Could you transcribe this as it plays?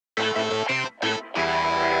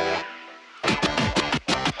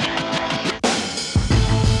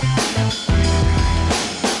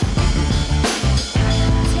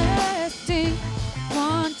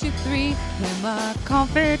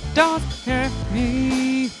Don't hurt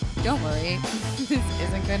me. Don't worry, this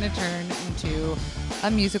isn't going to turn into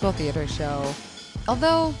a musical theater show.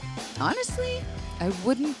 Although, honestly, I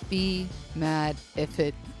wouldn't be mad if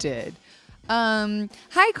it did.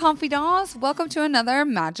 Hi, Confidants. Welcome to another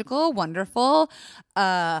magical, wonderful,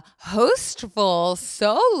 hostful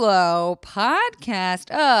solo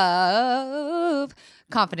podcast of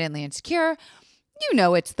Confidently Insecure. You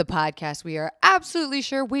know it's the podcast. We are absolutely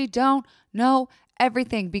sure we don't know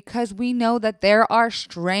everything because we know that there are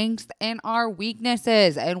strengths and our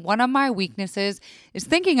weaknesses. And one of my weaknesses is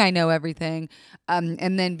thinking I know everything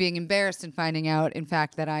and then being embarrassed and finding out, in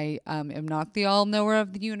fact, that I am not the all-knower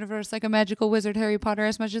of the universe like a magical wizard Harry Potter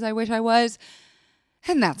as much as I wish I was.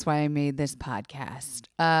 And that's why I made this podcast.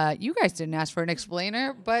 You guys didn't ask for an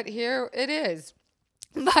explainer, but here it is.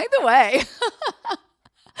 By the way,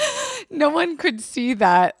 no one could see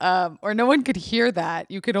that or no one could hear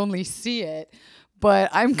that. You could only see it.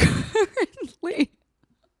 But I'm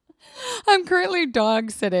currently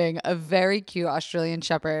dog sitting a very cute Australian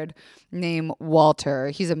Shepherd named Walter.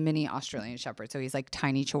 He's a mini Australian Shepherd, so he's like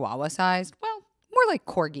tiny Chihuahua sized. Well, more like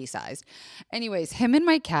Corgi sized. Anyways, him and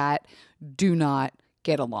my cat do not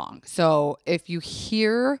get along. So if you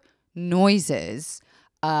hear noises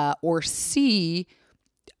or see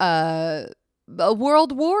a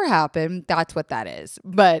world war happen, that's what that is.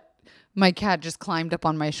 But my cat just climbed up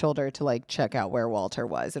on my shoulder to like check out where Walter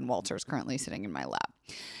was, and Walter's currently sitting in my lap.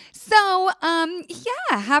 So,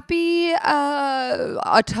 happy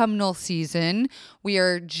autumnal season. We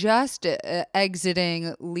are just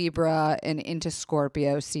exiting Libra and into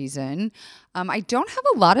Scorpio season. I don't have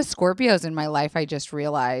a lot of Scorpios in my life. I just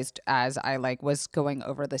realized as I was going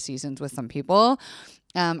over the seasons with some people.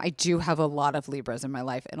 I do have a lot of Libras in my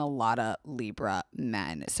life and a lot of Libra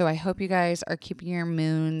men. So I hope you guys are keeping your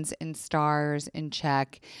moons and stars in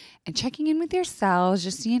check and checking in with yourselves,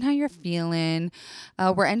 just seeing how you're feeling.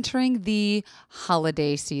 We're entering the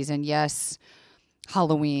holiday season. Yes,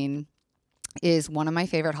 Halloween is one of my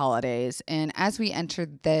favorite holidays. And as we enter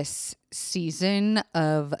this season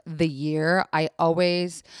of the year, I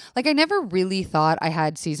never really thought I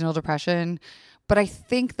had seasonal depression. But I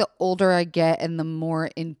think the older I get and the more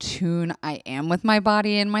in tune I am with my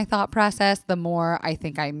body and my thought process, the more I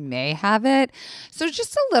think I may have it. So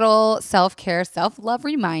just a little self-care, self-love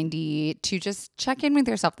remindy to just check in with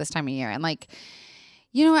yourself this time of year. And I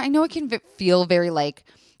know it can feel very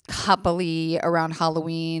coupley around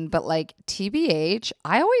Halloween, but TBH,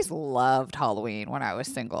 I always loved Halloween when I was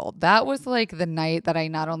single. That was the night that I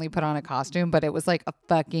not only put on a costume, but it was like a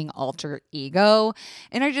fucking alter ego.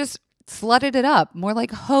 And I just slutted it up more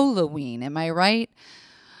like Halloween. Am I right?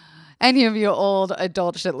 Any of you old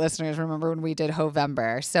adult shit listeners remember when we did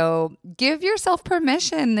Hovember. So give yourself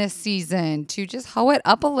permission this season to just hoe it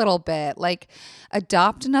up a little bit.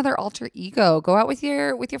 Adopt another alter ego. Go out with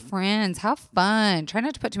your friends. Have fun. Try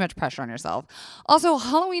not to put too much pressure on yourself. Also,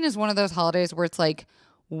 Halloween is one of those holidays where it's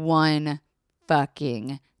one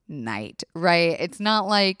fucking night, right? It's not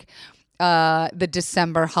like the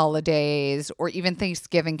December holidays or even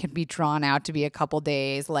Thanksgiving can be drawn out to be a couple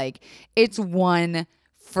days. It's one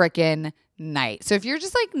freaking night. So if you're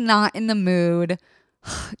just not in the mood,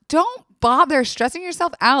 don't bother stressing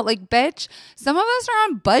yourself out. Bitch, some of us are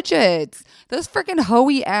on budgets. Those freaking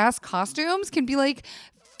hoey ass costumes can be $50.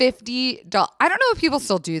 I don't know if people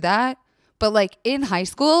still do that. But in high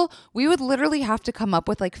school, we would literally have to come up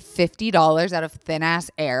with $50 out of thin ass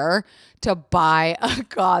air to buy a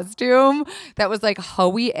costume that was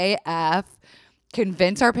hoey AF,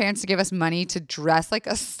 convince our parents to give us money to dress like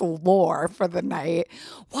a slore for the night.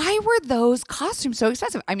 Why were those costumes so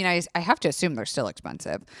expensive? I mean, I have to assume they're still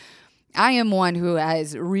expensive. I am one who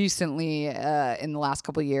has recently, in the last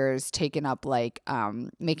couple of years, taken up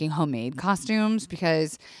making homemade costumes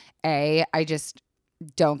because I just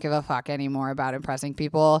don't give a fuck anymore about impressing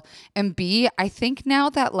people. And B, I think now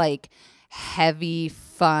that heavy,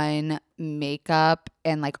 fun makeup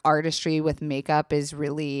and artistry with makeup is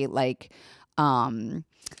really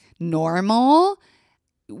normal,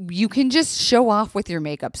 you can just show off with your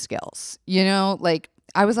makeup skills.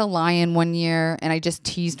 I was a lion one year and I just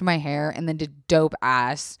teased my hair and then did dope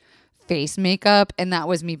ass face makeup, and that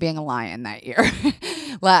was me being a lion that year.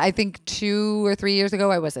 I think 2 or 3 years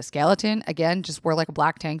ago, I was a skeleton. Again, just wore a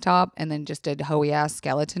black tank top and then just did hoey ass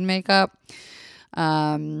skeleton makeup.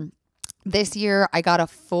 This year, I got a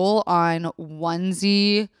full-on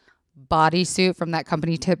onesie bodysuit from that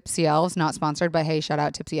company Tipsy Elves, not sponsored, but hey, shout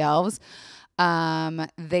out Tipsy Elves.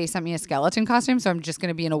 They sent me a skeleton costume, so I'm just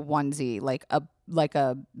gonna be in a onesie, like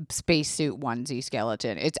a spacesuit onesie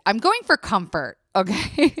skeleton. I'm going for comfort,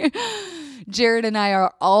 okay? Jared and I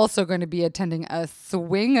are also going to be attending a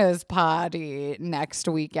swingers party next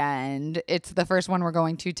weekend. It's the first one we're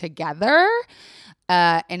going to together,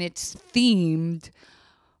 and it's themed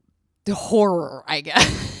horror, I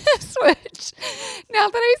guess. Which, now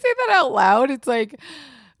that I say that out loud, it's like,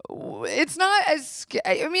 it's not as,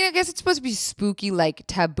 I mean, I guess it's supposed to be spooky, like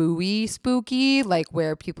taboo-y spooky, like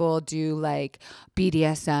where people do like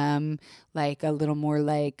BDSM, like a little more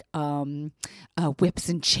like whips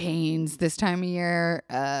and chains this time of year,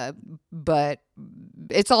 but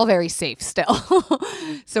it's all very safe still.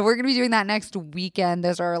 So we're gonna be doing that next weekend.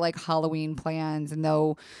 Those are like Halloween plans, and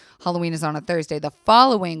though Halloween is on a Thursday, the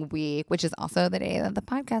following week, which is also the day that the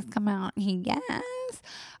podcast come out, yes,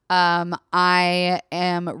 I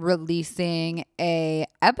am releasing a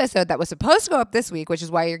episode that was supposed to go up this week, which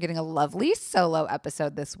is why you're getting a lovely solo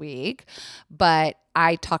episode this week. But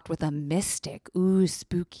I talked with a mystic. Ooh,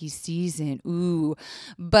 spooky season. Ooh.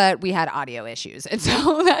 But we had audio issues. And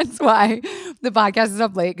so that's why the podcast is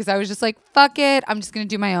up late, because I was just like, fuck it. I'm just going to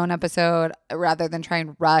do my own episode rather than try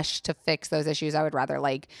and rush to fix those issues. I would rather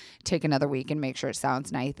like take another week and make sure it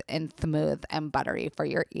sounds nice and smooth and buttery for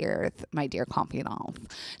your ears, my dear confidant.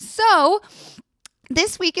 So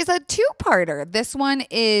this week is a two-parter. This one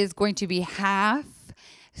is going to be half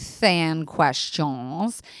fan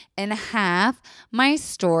questions and half my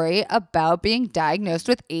story about being diagnosed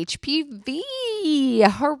with HPV.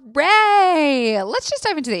 Hooray! Let's just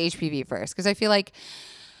dive into the HPV first, because I feel like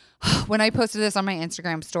when I posted this on my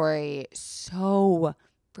Instagram story, so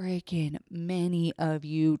freaking many of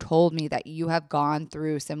you told me that you have gone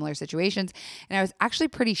through similar situations, and I was actually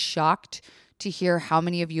pretty shocked to hear how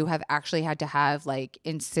many of you have actually had to have like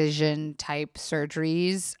incision type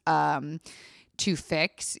surgeries to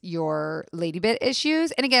fix your lady bit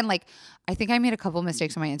issues. And again, like, I think I made a couple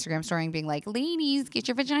mistakes on my Instagram story being like, ladies, get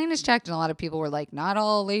your vaginas checked. And a lot of people were like, not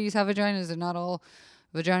all ladies have vaginas and not all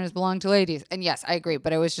vaginas belong to ladies. And yes, I agree.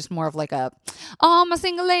 But it was just more of like a, oh, I'm a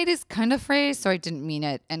single ladies kind of phrase. So I didn't mean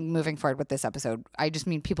it. And moving forward with this episode, I just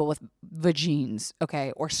mean people with vagines,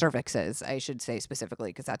 okay? Or cervixes, I should say specifically,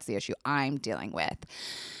 because that's the issue I'm dealing with.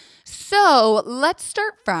 So let's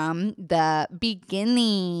start from the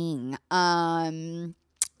beginning. I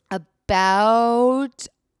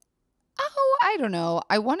don't know.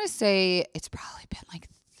 I want to say it's probably been like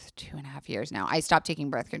 2.5 years now. I stopped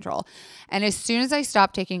taking birth control. And as soon as I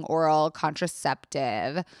stopped taking oral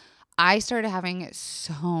contraceptive, I started having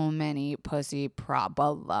so many pussy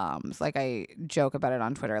problems. Like, I joke about it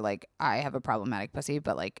on Twitter. Like, I have a problematic pussy,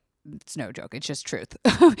 but like, it's no joke. It's just truth.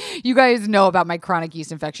 You guys know about my chronic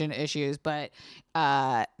yeast infection issues, but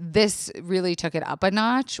this really took it up a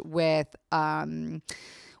notch with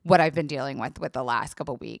what I've been dealing with the last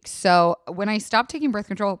couple weeks. So when I stopped taking birth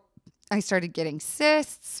control, I started getting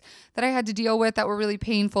cysts that I had to deal with that were really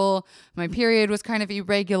painful. My period was kind of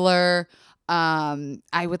irregular.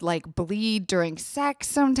 I would like bleed during sex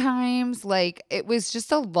sometimes. Like, it was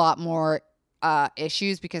just a lot more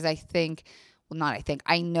issues, because I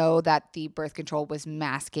know that the birth control was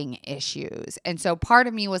masking issues. And so part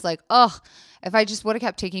of me was like, oh, if I just would have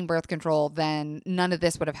kept taking birth control, then none of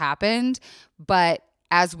this would have happened. But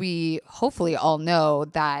as we hopefully all know,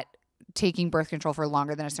 that taking birth control for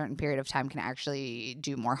longer than a certain period of time can actually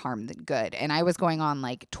do more harm than good. And I was going on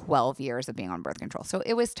like 12 years of being on birth control. So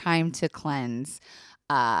it was time to cleanse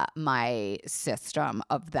my system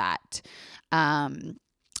of that.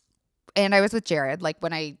 And I was with Jared. Like,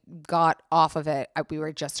 when I got off of it, we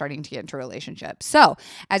were just starting to get into a relationship. So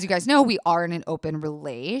as you guys know, we are in an open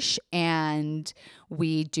relation, and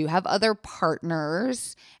we do have other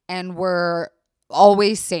partners, and we're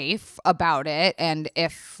always safe about it. And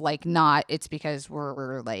if like not, it's because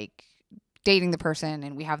we're like dating the person,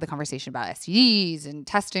 and we have the conversation about STDs and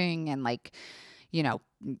testing and like, you know,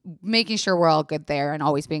 making sure we're all good there and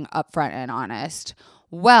always being upfront and honest.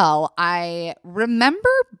 Well, I remember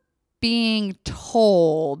being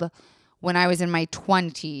told when I was in my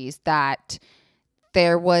 20s that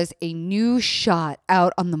there was a new shot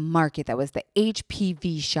out on the market that was the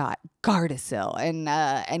HPV shot, Gardasil. And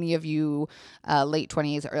any of you late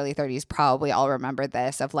 20s, early 30s probably all remember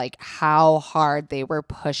this, of like how hard they were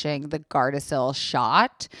pushing the Gardasil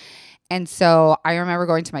shot. And so I remember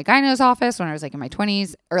going to my gyno's office when I was like in my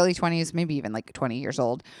 20s, early 20s, maybe even like 20 years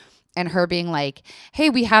old, and her being like, hey,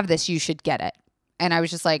 we have this, you should get it. And I was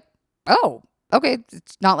just like, oh, okay.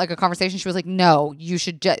 It's not like a conversation. She was like, no, you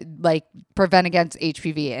should like prevent against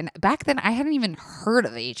HPV. And back then I hadn't even heard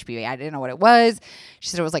of the HPV. I didn't know what it was. She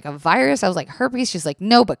said it was like a virus. I was like, herpes. She's like,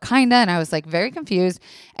 no, but kinda. And I was like very confused.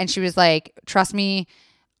 And she was like, trust me,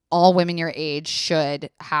 all women your age should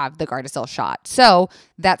have the Gardasil shot. So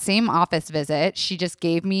that same office visit, she just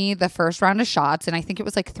gave me the first round of shots. And I think it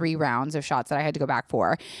was like 3 rounds of shots that I had to go back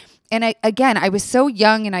for. And I was so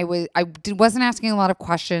young and I wasn't asking a lot of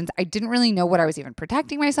questions. I didn't really know what I was even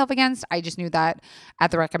protecting myself against. I just knew that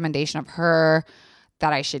at the recommendation of her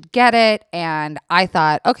that I should get it. And I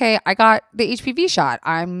thought, okay, I got the HPV shot.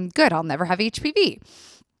 I'm good. I'll never have HPV.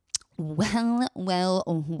 Well.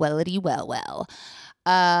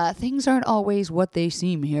 Things aren't always what they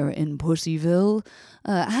seem here in Pussyville.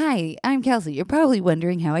 Hi, I'm Kelsey. You're probably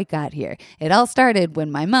wondering how I got here. It all started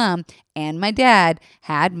when my mom and my dad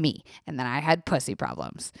had me, and then I had pussy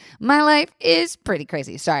problems. My life is pretty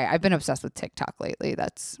crazy. Sorry, I've been obsessed with TikTok lately.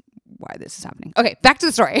 That's why this is happening. Okay, back to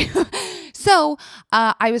the story. So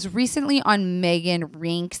I was recently on Megan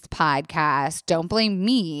Rink's podcast, Don't Blame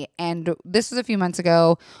Me. And this was a few months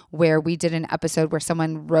ago where we did an episode where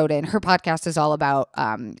someone wrote in. Her podcast is all about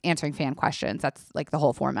answering fan questions. That's like the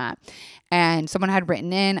whole format. And someone had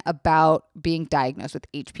written in about being diagnosed with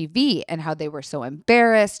HPV and how they were so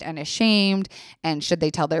embarrassed and ashamed. And should they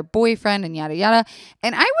tell their boyfriend and yada, yada.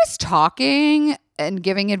 And I was talking and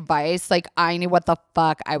giving advice like I knew what the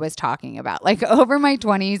fuck I was talking about. Like over my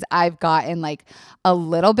 20s, I've gotten like a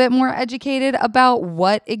little bit more educated about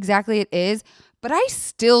what exactly it is, but I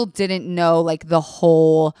still didn't know like the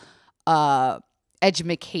whole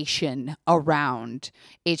education around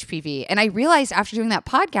HPV. And I realized after doing that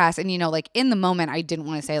podcast and, you know, like in the moment, I didn't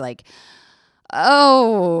want to say like,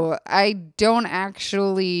 oh, I don't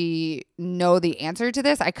actually know the answer to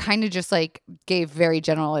this. I kind of just like gave very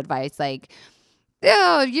general advice like,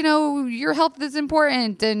 yeah, you know, your health is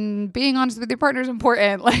important and being honest with your partner is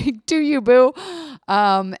important. Like, do you, boo?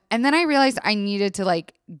 And then I realized I needed to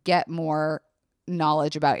like get more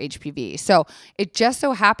knowledge about HPV. So it just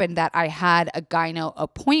so happened that I had a gyno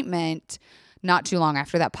appointment not too long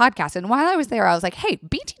after that podcast. And while I was there, I was like, hey,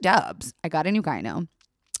 BT dubs, I got a new gyno.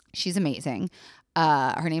 She's amazing.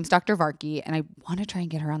 Her name's Dr. Varkey, and I want to try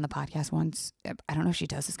and get her on the podcast once. I don't know if she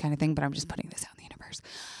does this kind of thing, but I'm just putting this out in the universe.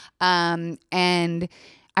 And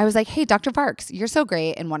I was like, hey, Dr. Varks, you're so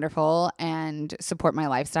great and wonderful and support my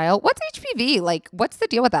lifestyle. What's HPV? Like, what's the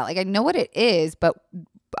deal with that? Like, I know what it is, but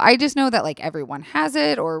I just know that like everyone has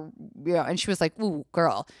it or, you know, and she was like, ooh,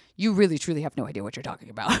 girl, you really, truly have no idea what you're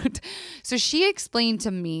talking about. So she explained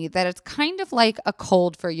to me that it's kind of like a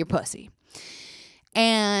cold for your pussy.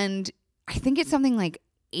 And I think it's something like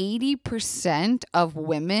 80% of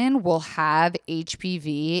women will have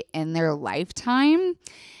HPV in their lifetime.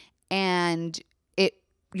 And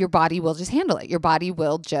your body will just handle it. Your body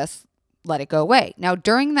will just let it go away. Now,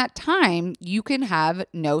 during that time, you can have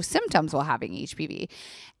no symptoms while having HPV.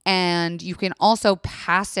 And you can also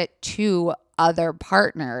pass it to other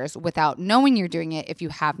partners without knowing you're doing it if you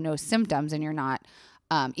have no symptoms and you're not,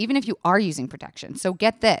 even if you are using protection. So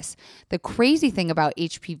get this. The crazy thing about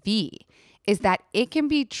HPV is that it can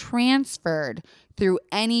be transferred through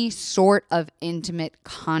any sort of intimate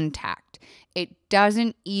contact. It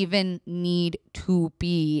doesn't even need to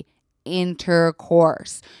be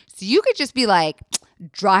intercourse. So you could just be like,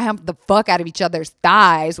 dry hump the fuck out of each other's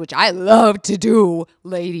thighs, which I love to do,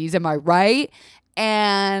 ladies, am I right?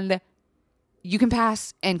 And you can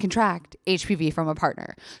pass and contract HPV from a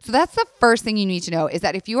partner. So that's the first thing you need to know is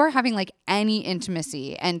that if you are having like any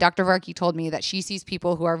intimacy, and Dr. Varkey told me that she sees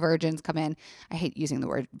people who are virgins come in, I hate using the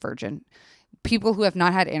word virgin, people who have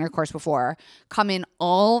not had intercourse before come in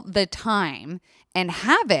all the time and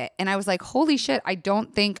have it. And I was like, holy shit, I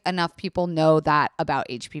don't think enough people know that about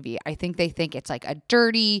HPV. I think they think it's like a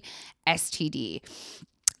dirty STD.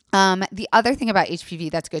 The other thing about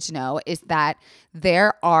HPV that's good to know is that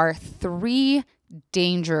there are 3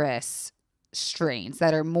 dangerous strains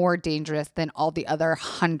that are more dangerous than all the other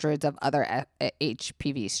hundreds of other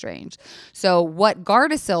HPV strains. So what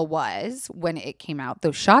Gardasil was when it came out,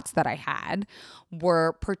 those shots that I had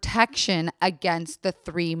were protection against the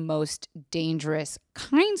 3 most dangerous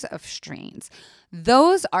kinds of strains.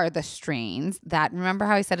 Those are the strains that, remember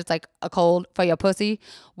how I said it's like a cold for your pussy?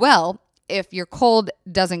 Well, if your cold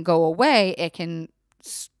doesn't go away, it can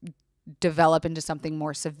develop into something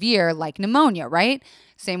more severe like pneumonia, right?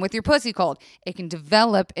 Same with your pussy cold. It can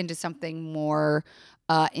develop into something more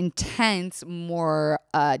intense, more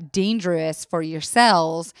dangerous for your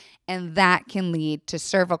cells, and that can lead to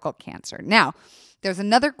cervical cancer. Now, there's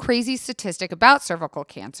another crazy statistic about cervical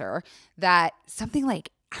cancer that something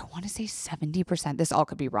like, I want to say 70%, this all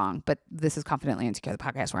could be wrong, but this is Confidently Insecure, the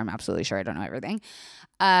podcast where I'm absolutely sure I don't know everything.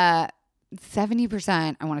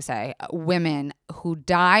 70%, I want to say, women who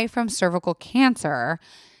die from cervical cancer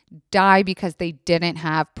die because they didn't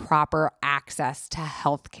have proper access to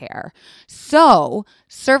healthcare. So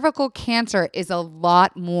cervical cancer is a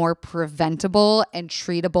lot more preventable and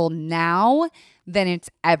treatable now than it's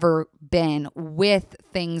ever been with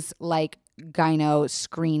things like gyno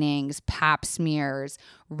screenings, pap smears,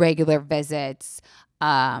 regular visits.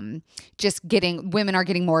 Women are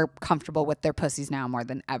getting more comfortable with their pussies now more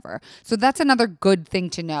than ever. So that's another good thing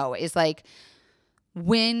to know is like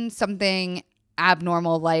when something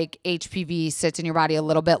abnormal like HPV sits in your body a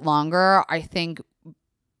little bit longer, I think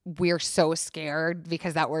we're so scared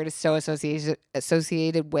because that word is so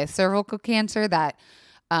associated with cervical cancer that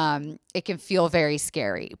it can feel very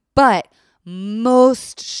scary. But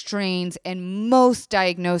most strains and most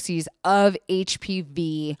diagnoses of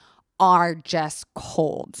HPV are just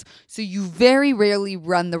colds. So you very rarely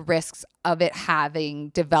run the risks of it having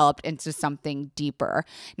developed into something deeper.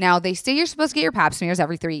 Now, they say you're supposed to get your pap smears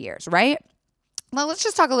every 3 years, right? Well, let's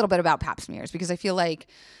just talk a little bit about pap smears because I feel like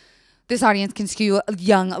this audience can skew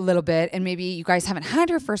young a little bit and maybe you guys haven't had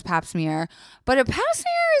your first pap smear, but a pap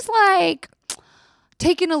smear is like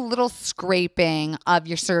taking a little scraping of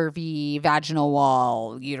your cervi, vaginal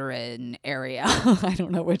wall, uterine area. I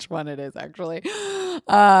don't know which one it is actually.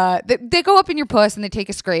 They go up in your puss and they take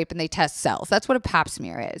a scrape and they test cells. That's what a pap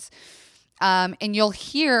smear is. And you'll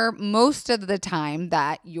hear most of the time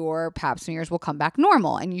that your pap smears will come back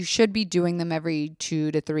normal and you should be doing them every 2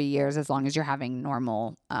 to 3 years as long as you're having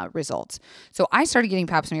normal results. So I started getting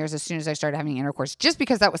pap smears as soon as I started having intercourse just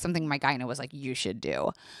because that was something my gyno was like, you should do.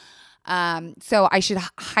 So I should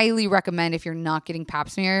highly recommend if you're not getting pap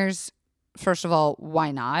smears, first of all, why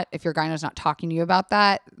not? If your gyno's not talking to you about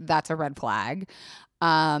that, that's a red flag.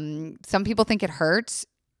 Some people think it hurts.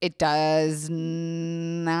 It does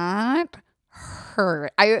not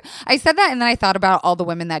hurt. I said that and then I thought about all the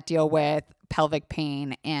women that deal with pelvic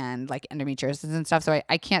pain and like endometriosis and stuff. So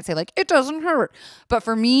I can't say like it doesn't hurt. But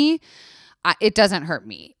for me, it doesn't hurt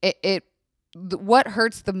me. What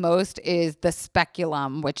hurts the most is the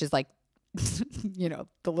speculum, which is like, the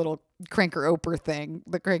little cranker opener thing,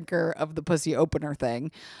 the cranker of the pussy opener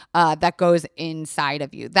thing, that goes inside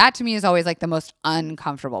of you. That to me is always like the most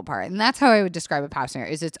uncomfortable part. And that's how I would describe a pap smear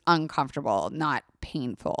is it's uncomfortable, not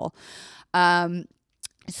painful.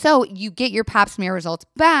 So you get your pap smear results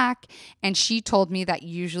back. And she told me that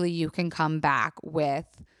usually you can come back with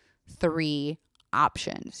 3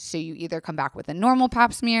 options. So you either come back with a normal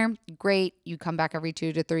pap smear, great. You come back every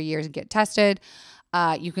 2 to 3 years and get tested.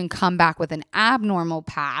 You can come back with an abnormal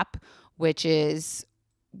pap, which is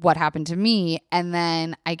what happened to me. And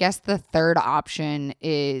then I guess the third option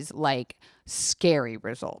is like scary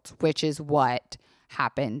results, which is what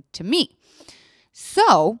happened to me.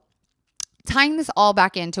 So tying this all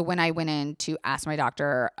back into when I went in to ask my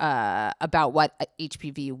doctor about what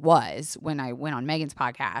HPV was when I went on Megan's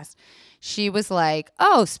podcast, she was like,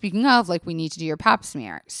 oh, speaking of, like, we need to do your pap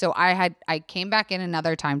smear. So I came back in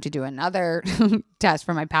another time to do another test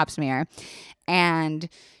for my pap smear. And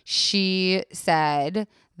she said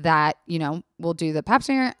that, we'll do the pap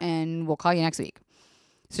smear and we'll call you next week.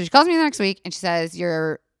 So she calls me the next week and she says,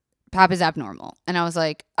 your pap is abnormal. And I was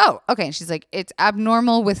like, oh, okay. And she's like, it's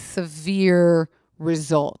abnormal with severe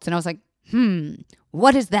results. And I was like,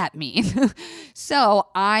 what does that mean? So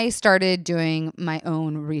I started doing my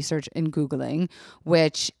own research and Googling,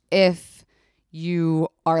 which if you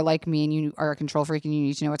are like me and you are a control freak and you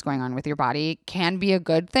need to know what's going on with your body, can be a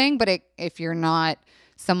good thing. But if you're not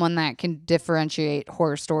someone that can differentiate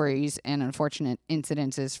horror stories and unfortunate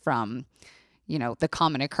incidences from the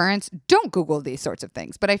common occurrence, don't Google these sorts of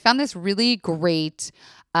things. But I found this really great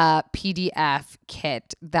PDF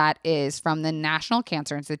kit that is from the National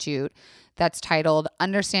Cancer Institute that's titled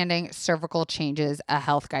Understanding Cervical Changes, a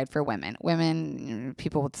Health Guide for Women. Women,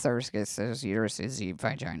 people with cervixes, uteruses,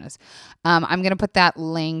 vaginas. I'm going to put that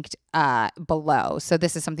linked below. So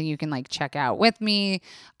this is something you can like check out with me,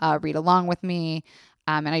 read along with me.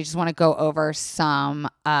 And I just want to go over some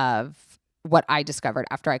of what I discovered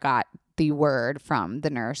after I got the word from the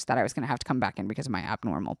nurse that I was going to have to come back in because of my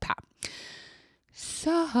abnormal pap.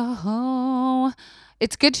 So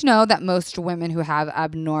it's good to know that most women who have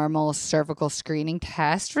abnormal cervical screening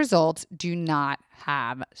test results do not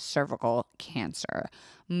have cervical cancer.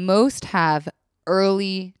 Most have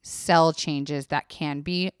early cell changes that can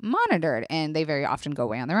be monitored and they very often go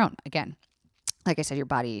away on their own. Again, like I said, your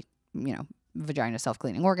body, vagina,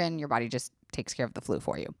 self-cleaning organ, your body just takes care of the flu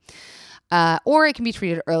for you. Or it can be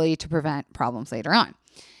treated early to prevent problems later on.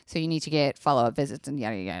 So you need to get follow-up visits and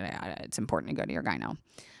yada, yada, yada. It's important to go to your gyno.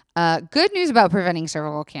 Good news about preventing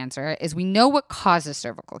cervical cancer is we know what causes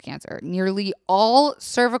cervical cancer. Nearly all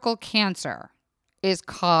cervical cancer is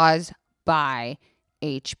caused by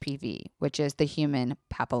HPV, which is the human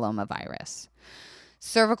papillomavirus.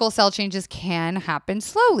 Cervical cell changes can happen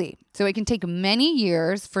slowly. So it can take many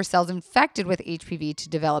years for cells infected with HPV to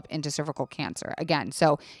develop into cervical cancer. Again,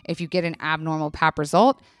 so if you get an abnormal pap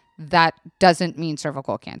result, that doesn't mean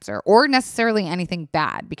cervical cancer or necessarily anything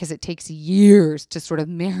bad, because it takes years to sort of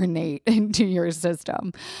marinate into your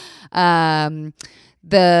system.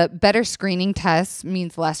 The better screening tests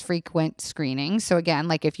means less frequent screening. So again,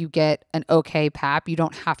 like if you get an okay pap, you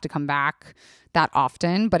don't have to come back that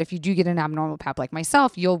often. But if you do get an abnormal pap like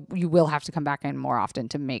myself, you will have to come back in more often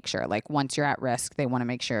to make sure. Like once you're at risk, they want to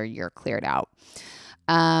make sure you're cleared out.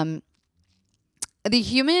 The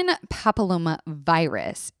human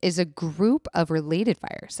papillomavirus is a group of related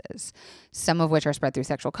viruses, some of which are spread through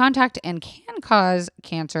sexual contact and can cause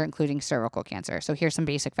cancer, including cervical cancer. So here's some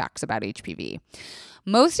basic facts about HPV.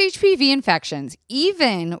 Most HPV infections,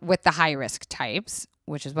 even with the high-risk types,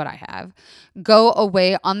 which is what I have, go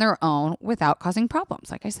away on their own without causing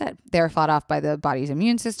problems. Like I said, they're fought off by the body's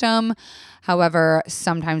immune system. However,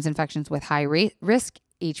 sometimes infections with high-risk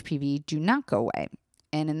HPV do not go away.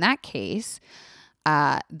 And in that case,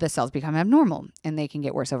 the cells become abnormal and they can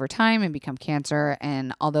get worse over time and become cancer.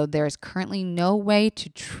 And although there is currently no way to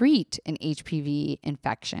treat an HPV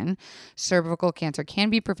infection, cervical cancer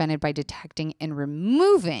can be prevented by detecting and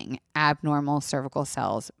removing abnormal cervical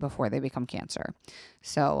cells before they become cancer.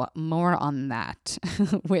 So more on that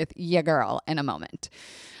with ya girl in a moment.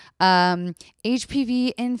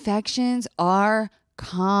 HPV infections are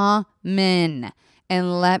common.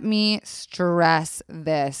 And let me stress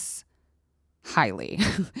this highly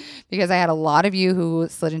because I had a lot of you who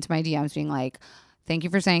slid into my DMs being like, thank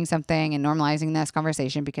you for saying something and normalizing this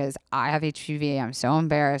conversation because I have HPV. I'm so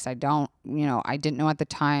embarrassed. I didn't know at the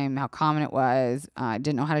time how common it was. I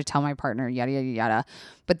didn't know how to tell my partner, yada, yada, yada.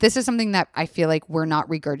 But this is something that I feel like we're not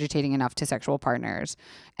regurgitating enough to sexual partners.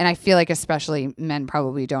 And I feel like especially men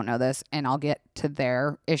probably don't know this, and I'll get to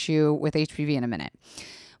their issue with HPV in a minute.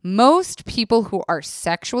 Most people who are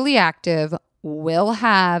sexually active will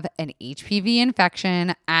have an HPV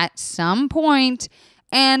infection at some point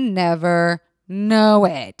and never know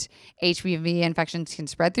it. HPV infections can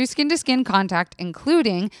spread through skin-to-skin contact,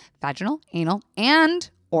 including vaginal, anal,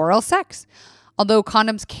 and oral sex. Although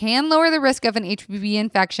condoms can lower the risk of an HPV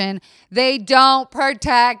infection, they don't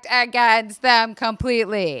protect against them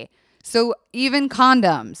completely. So even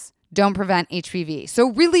condoms don't prevent HPV.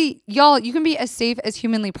 So really, y'all, you can be as safe as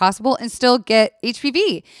humanly possible and still get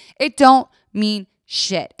HPV. It don't mean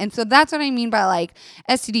shit. And so that's what I mean by like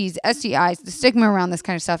STDs, STIs, the stigma around this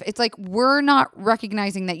kind of stuff. It's like we're not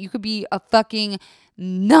recognizing that you could be a fucking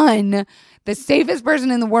nun, the safest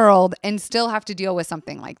person in the world, and still have to deal with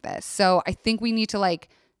something like this. So I think we need to like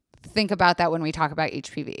think about that when we talk about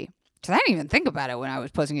HPV. Because I didn't even think about it when I was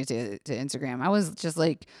posting it to Instagram. I was just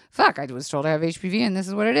like, fuck, I was told I have HPV and this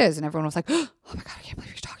is what it is. And everyone was like, oh my God, I can't believe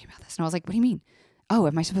you're talking about this. And I was like, what do you mean? Oh,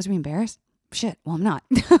 am I supposed to be embarrassed? Shit, well, I'm not.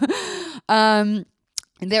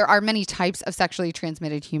 There are many types of sexually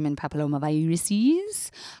transmitted human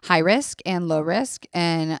papillomaviruses, high risk and low risk.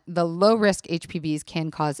 And the low risk HPVs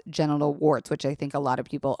can cause genital warts, which I think a lot of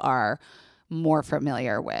people are more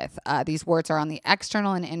familiar with. These warts are on the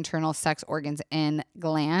external and internal sex organs and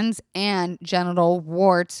glands, and genital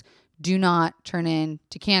warts do not turn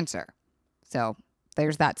into cancer. So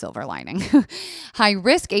there's that silver lining.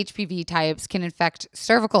 High-risk HPV types can infect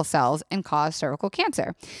cervical cells and cause cervical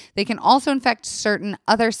cancer. They can also infect certain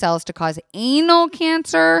other cells to cause anal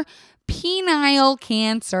cancer, penile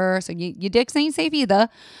cancer, so your dicks ain't safe either,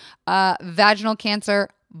 vaginal cancer,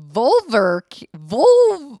 vulvar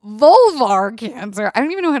cancer. I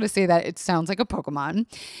don't even know how to say that. It sounds like a Pokemon.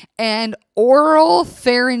 And oral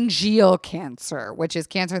pharyngeal cancer, which is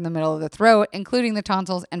cancer in the middle of the throat, including the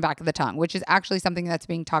tonsils and back of the tongue, which is actually something that's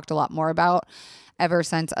being talked a lot more about ever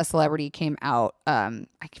since a celebrity came out. I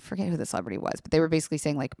forget who the celebrity was, but they were basically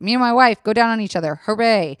saying like, me and my wife go down on each other.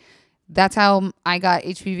 Hooray. That's how I got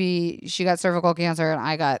HPV. She got cervical cancer and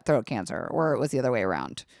I got throat cancer, or it was the other way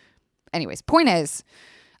around. Anyways, point is,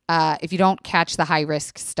 if you don't catch the high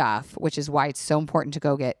risk stuff, which is why it's so important to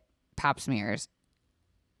go get pap smears,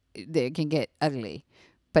 it can get ugly,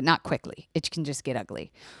 but not quickly. It can just get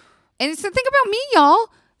ugly. And so think about me, y'all.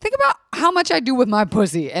 Think about how much I do with my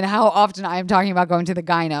pussy and how often I am talking about going to the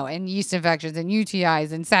gyno and yeast infections and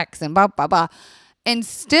UTIs and sex and blah, blah, blah. And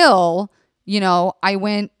still, I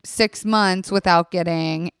went 6 months without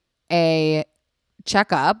getting a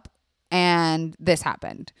checkup and this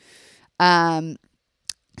happened.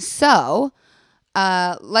 So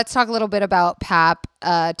Let's talk a little bit about Pap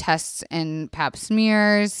tests and Pap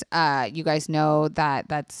smears. You guys know that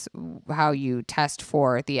that's how you test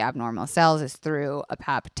for the abnormal cells is through a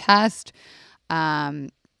Pap test. The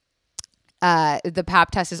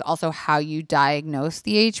Pap test is also how you diagnose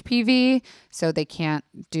the HPV. So they can't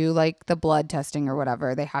do like the blood testing or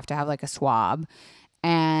whatever. They have to have like a swab.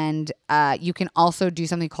 And you can also do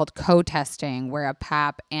something called co-testing where a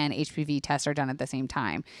Pap and HPV tests are done at the same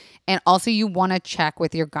time. And also you want to check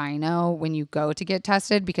with your gyno when you go to get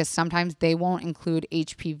tested because sometimes they won't include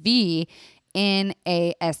HPV in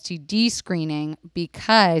a STD screening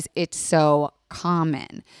because it's so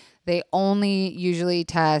common. They only usually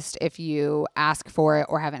test if you ask for it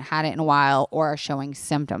or haven't had it in a while or are showing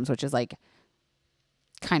symptoms, which is like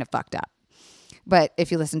kind of fucked up. But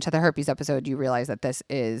if you listen to the herpes episode, you realize that this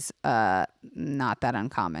is not that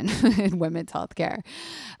uncommon in women's healthcare.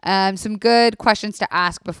 Some good questions to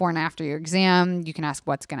ask before and after your exam. You can ask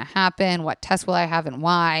what's going to happen, what test will I have and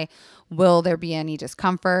why. Will there be any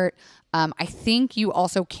discomfort? I think you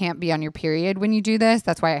also can't be on your period when you do this.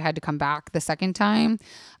 That's why I had to come back the second time.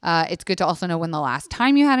 It's good to also know when the last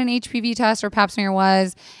time you had an HPV test or Pap smear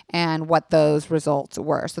was and what those results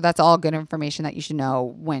were. So that's all good information that you should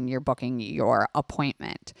know when you're booking your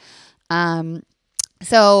appointment.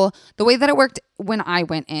 So the way that it worked when I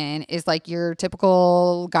went in is like your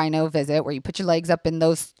typical gyno visit where you put your legs up in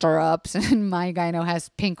those stirrups, and my gyno has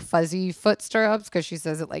pink fuzzy foot stirrups because she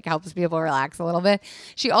says it like helps people relax a little bit.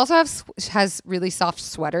 She also has really soft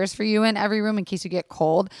sweaters for you in every room in case you get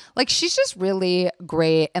cold. Like she's just really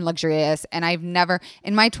great and luxurious. And I've never,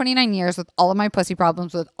 in my 29 years with all of my pussy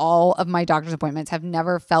problems, with all of my doctor's appointments, have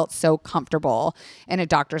never felt so comfortable in a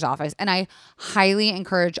doctor's office. And I highly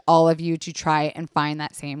encourage all of you to try and find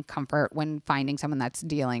that same comfort when finding someone that's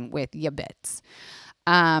dealing with your bits.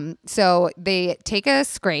 So they take a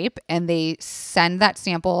scrape and they send that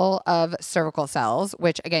sample of cervical cells,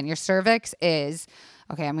 which again, your cervix is,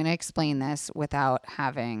 okay, I'm going to explain this without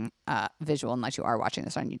having visual unless you are watching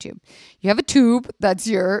this on YouTube. You have a tube, that's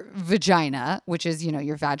your vagina, which is, you know,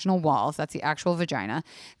 your vaginal walls. That's the actual vagina.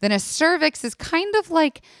 Then a cervix is kind of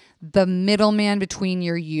like the middleman between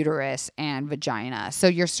your uterus and vagina. So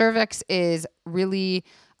your cervix is really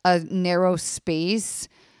a narrow space,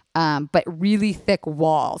 but really thick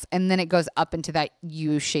walls. And then it goes up into that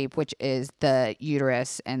U shape, which is the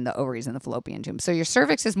uterus and the ovaries and the fallopian tube. So your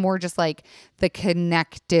cervix is more just like the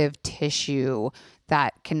connective tissue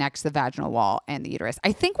that connects the vaginal wall and the uterus.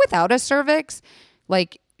 I think without a cervix,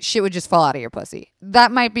 like shit would just fall out of your pussy.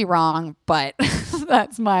 That might be wrong, but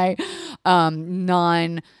that's my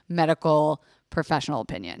non-medical professional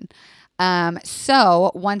opinion.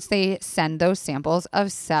 So once they send those samples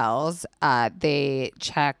of cells, they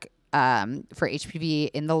check for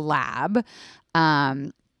HPV in the lab.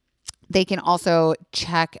 They can also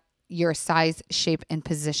check your size, shape, and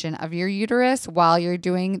position of your uterus while you're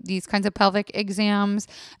doing these kinds of pelvic exams,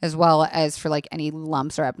 as well as for like any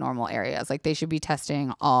lumps or abnormal areas. Like they should be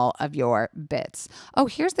testing all of your bits. Oh,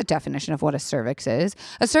 here's the definition of what a cervix is.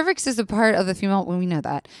 A cervix is a part of the female, when we know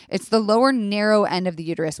that. It's the lower narrow end of the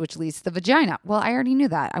uterus, which leads to the vagina. Well, I already knew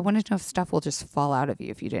that. I wanted to know if stuff will just fall out of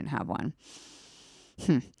you if you didn't have one.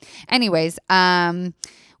 Anyways,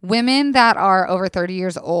 women that are over 30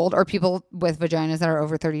 years old or people with vaginas that are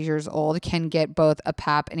over 30 years old can get both a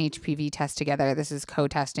Pap and HPV test together. This is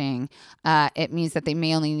co-testing. It means that they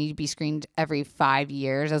may only need to be screened every 5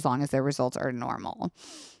 years as long as their results are normal.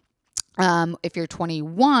 If you're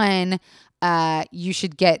 21, you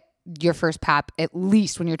should get your first Pap at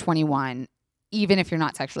least when you're 21, even if you're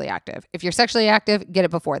not sexually active. If you're sexually active, get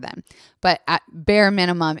it before then. But at bare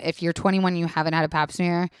minimum, if you're 21 and you haven't had a Pap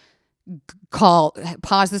smear,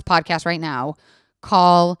 pause this podcast right now,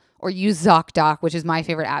 call or use ZocDoc, which is my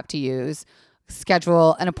favorite app to use,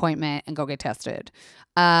 schedule an appointment and go get tested.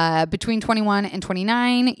 Between 21 and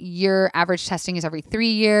 29, your average testing is every 3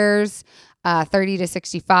 years. 30 to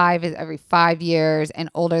 65 is every 5 years, and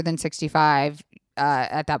older than 65,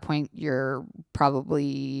 at that point, you're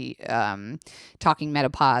probably talking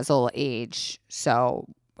menopausal age. So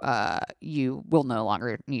you will no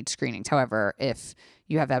longer need screenings. However, if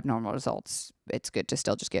you have abnormal results, it's good to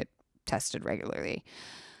still just get tested regularly.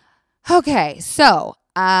 Okay, so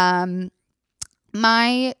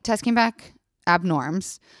my test came back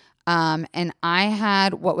abnorms, and I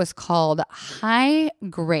had what was called high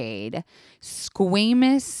grade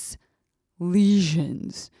squamous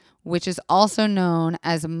lesions, which is also known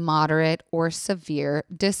as moderate or severe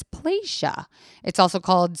dysplasia. It's also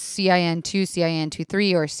called CIN2,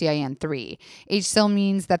 CIN23, or CIN3. HSIL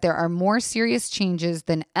means that there are more serious changes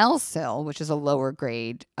than LSIL, which is a lower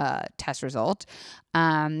grade test result.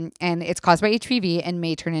 And it's caused by HPV and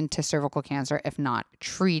may turn into cervical cancer if not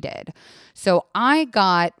treated. So I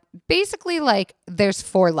got basically like there's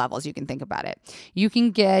 4 levels you can think about it. You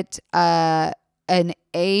can get an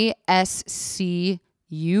ASCUS,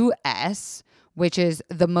 which is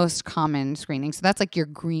the most common screening. So that's like your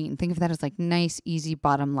green. Think of that as like nice, easy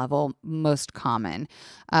bottom level, most common.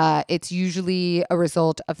 It's usually a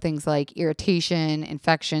result of things like irritation,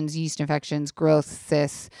 infections, yeast infections, growth,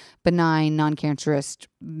 cysts, benign, non-cancerous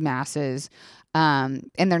masses,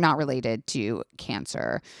 and they're not related to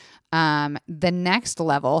cancer. The next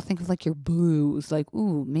level, think of like your blues, like,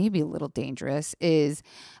 ooh, maybe a little dangerous, is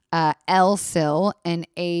LSIL and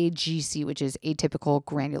AGC, which is atypical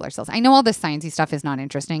granular cells. I know all this sciencey stuff is not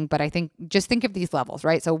interesting, but I think just think of these levels,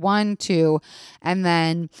 right? So 1, 2, and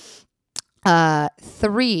then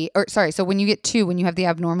 3, or sorry. So when you get 2, when you have the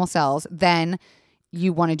abnormal cells, then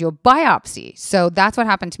you want to do a biopsy. So that's what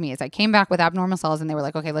happened to me is I came back with abnormal cells and they were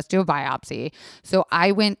like, okay, let's do a biopsy. So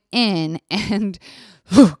I went in and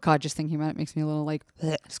oh God, just thinking about it makes me a little like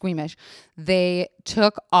squeamish. They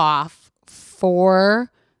took off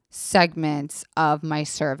 4 segments of my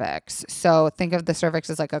cervix. So think of the cervix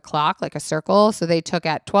as like a clock, like a circle. So they took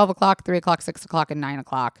at 12 o'clock, 3 o'clock, 6 o'clock, and 9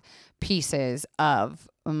 o'clock pieces of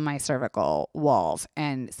my cervical walls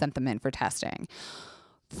and sent them in for testing.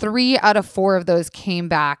 3 out of 4 of those came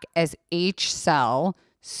back as HSIL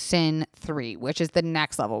SYN3, which is the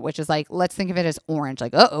next level, which is like, let's think of it as orange.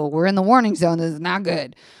 Like, uh-oh, we're in the warning zone. This is not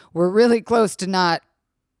good. We're really close to not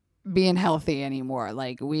being healthy anymore.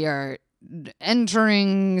 Like we are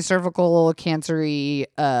entering cervical cancery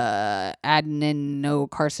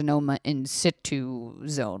adenocarcinoma in situ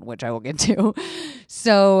zone, which I will get to.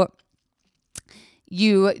 So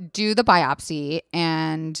you do the biopsy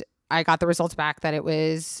and I got the results back that it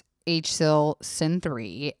was HSIL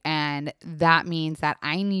SYN3, and that means that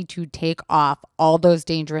I need to take off all those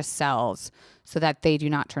dangerous cells so that they do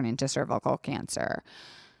not turn into cervical cancer.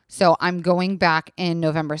 So I'm going back in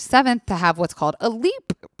November 7th to have what's called a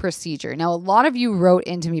LEAP procedure. Now, a lot of you wrote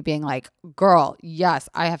into me being like, girl, yes,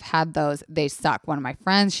 I have had those. They suck. One of my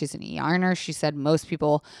friends, she's an ER nurse. She said most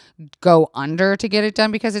people go under to get it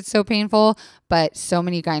done because it's so painful, but so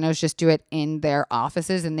many gynos just do it in their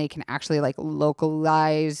offices and they can actually like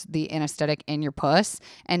localize the anesthetic in your puss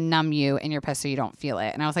and numb you in your puss so you don't feel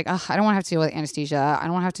it. And I was like, I don't want to have to deal with anesthesia. I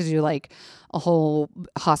don't want to have to do like a whole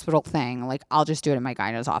hospital thing. Like I'll just do it in my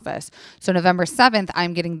gyno's office. So November 7th,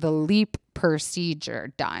 I'm getting the LEAP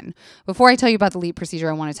procedure done. Before I tell you about the LEAP procedure,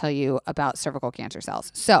 I want to tell you about cervical cancer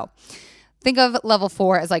cells. So think of level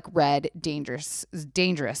 4 as like red, dangerous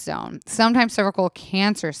zone. Sometimes cervical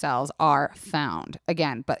cancer cells are found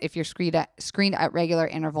again, but if you're screened at regular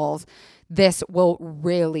intervals, this will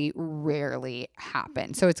really rarely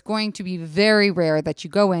happen. So it's going to be very rare that you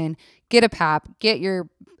go in, get a pap, get your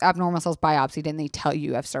abnormal cells biopsied, and they tell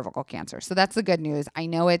you have cervical cancer. So that's the good news. I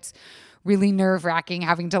know it's really nerve-wracking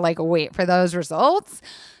having to like wait for those results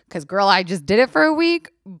because girl, I just did it for a week,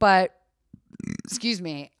 but excuse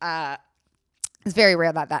me, it's very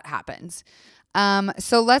rare that that happens.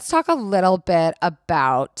 So let's talk a little bit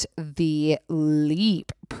about the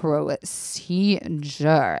LEAP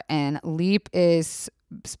procedure. And LEAP is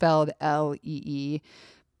spelled LEEP,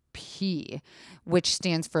 which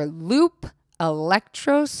stands for Loop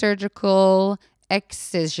Electrosurgical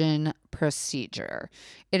Excision Procedure.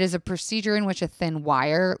 It is a procedure in which a thin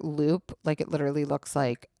wire loop, like it literally looks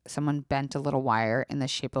like someone bent a little wire in the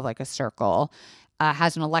shape of like a circle,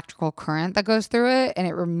 has an electrical current that goes through it and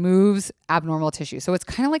it removes abnormal tissue. So it's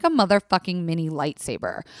kind of like a motherfucking mini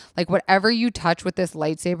lightsaber. Like whatever you touch with this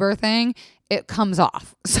lightsaber thing, it comes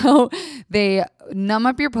off. So they numb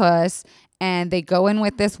up your puss and they go in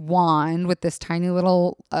with this wand with this tiny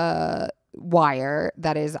little wire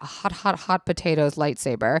that is a hot potatoes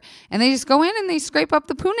lightsaber, and they just go in and they scrape up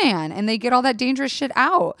the punnan and they get all that dangerous shit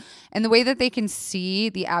out. And the way that they can see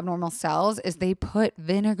the abnormal cells is they put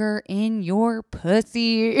vinegar in your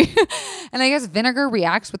pussy. And I guess vinegar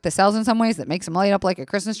reacts with the cells in some ways that makes them light up like a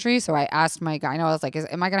Christmas tree. So I asked my gyno, I was like,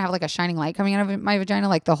 am I gonna have like a shining light coming out of my vagina,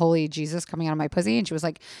 like the holy Jesus coming out of my pussy? And she was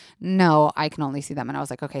like, no, I can only see them. And I was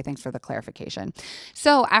like, okay, thanks for the clarification.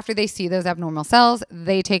 So after they see those abnormal cells,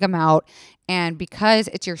 they take them out. And because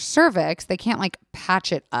it's your cervix, they can't like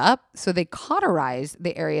patch it up. So they cauterize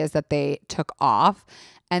the areas that they took off.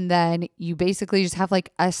 And then you basically just have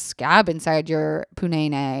like a scab inside your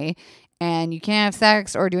punene. and you can't have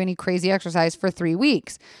sex or do any crazy exercise for 3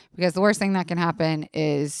 weeks, because the worst thing that can happen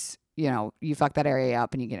is, you fuck that area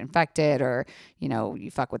up and you get infected, or, you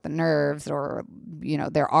fuck with the nerves, or,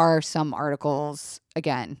 there are some articles,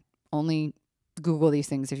 again, only Google these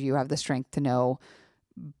things if you have the strength to know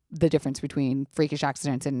the difference between freakish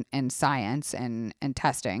accidents and science and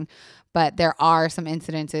testing. But there are some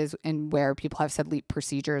incidences in where people have said LEAP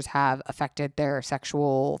procedures have affected their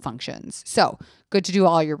sexual functions. So good to do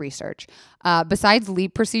all your research. Besides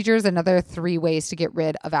LEAP procedures, another 3 ways to get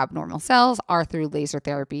rid of abnormal cells are through laser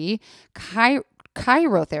therapy,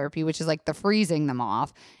 cryotherapy, which is like the freezing them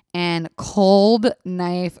off, and cold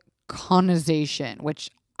knife conization, which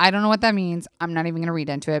I don't know what that means. I'm not even going to read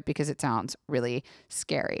into it because it sounds really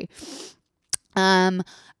scary. Again,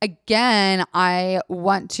 I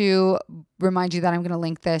want to remind you that I'm going to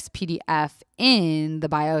link this PDF in the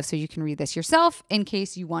bio so you can read this yourself in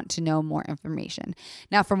case you want to know more information.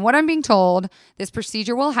 Now, from what I'm being told, this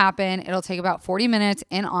procedure will happen. It'll take about 40 minutes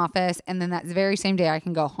in office, and then that very same day I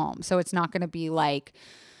can go home. So it's not going to be like,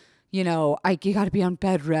 you got to be on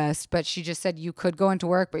bed rest. But she just said you could go into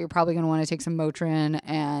work, but you're probably going to want to take some Motrin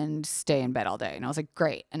and stay in bed all day. And I was like,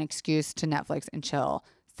 great, an excuse to Netflix and chill.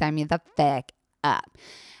 Sign me the fuck up.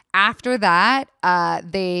 After that,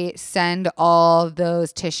 they send all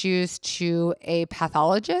those tissues to a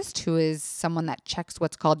pathologist, who is someone that checks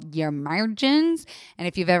what's called your margins. And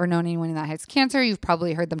if you've ever known anyone that has cancer, you've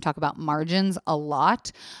probably heard them talk about margins a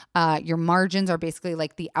lot. Your margins are basically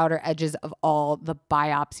like the outer edges of all the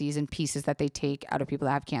biopsies and pieces that they take out of people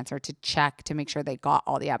that have cancer to check to make sure they got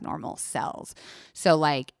all the abnormal cells. So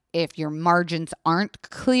like, if your margins aren't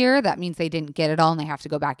clear, that means they didn't get it all and they have to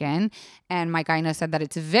go back in. And my gyno said that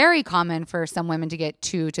it's very common for some women to get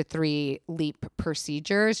 2 to 3 LEAP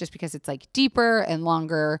procedures just because it's like deeper and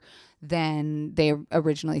longer than they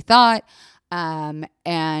originally thought.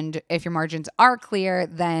 And if your margins are clear,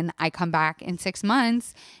 then I come back in 6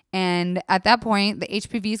 months. And at that point, the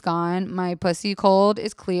HPV is gone. My pussy cold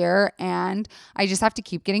is clear. And I just have to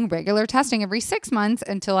keep getting regular testing every 6 months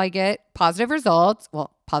until I get positive results.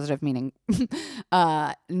 Well, positive meaning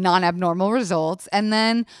non-abnormal results. And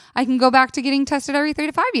then I can go back to getting tested every 3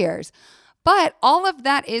 to 5 years. But all of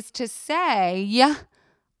that is to say,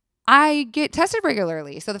 I get tested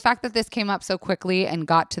regularly. So the fact that this came up so quickly and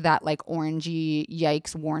got to that like orangey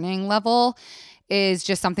yikes warning level is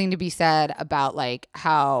just something to be said about like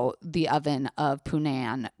how the oven of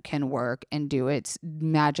Punan can work and do its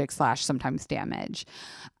magic / sometimes damage.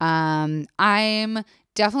 I'm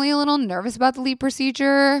definitely a little nervous about the LEAP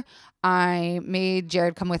procedure. I made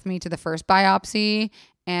Jared come with me to the first biopsy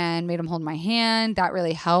and made him hold my hand. That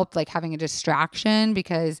really helped, like having a distraction,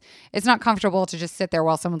 because it's not comfortable to just sit there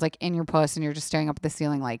while someone's like in your puss and you're just staring up at the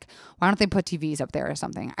ceiling. Like, why don't they put TVs up there or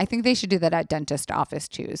something? I think they should do that at dentist office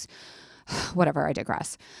too. Whatever, I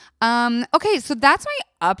digress. Okay, so that's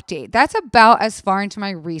my update. That's about as far into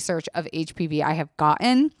my research of HPV I have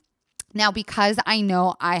gotten. Now, because I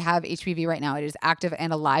know I have HPV right now, it is active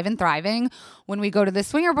and alive and thriving. When we go to the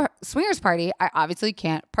swingers party, I obviously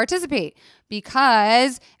can't participate,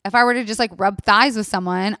 because if I were to just like rub thighs with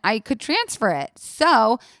someone, I could transfer it.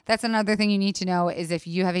 So that's another thing you need to know, is if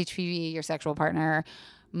you have HPV, your sexual partner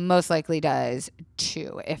most likely does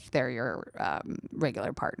too, if they're your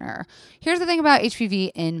regular partner. Here's the thing about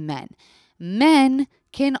HPV in men. Men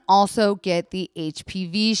can also get the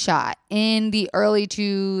HPV shot. In the early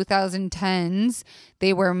 2010s,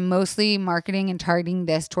 they were mostly marketing and targeting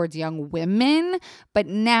this towards young women, but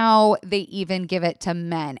now they even give it to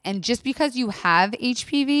men. And just because you have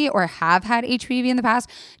HPV or have had HPV in the past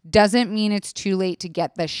doesn't mean it's too late to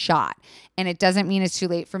get the shot. And it doesn't mean it's too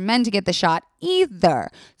late for men to get the shot either.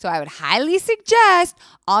 So I would highly suggest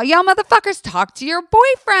all y'all motherfuckers talk to your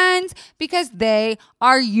boyfriends, because they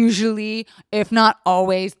are usually, if not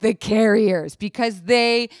always, the carriers, because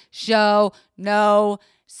they show no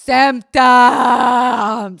symptoms.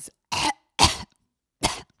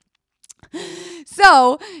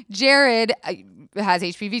 So Jared has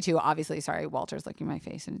HPV too, obviously. Sorry, Walter's licking my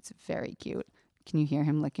face and it's very cute. Can you hear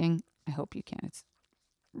him licking? I hope you can. It's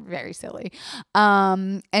very silly.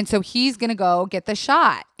 And so he's going to go get the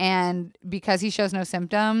shot. And because he shows no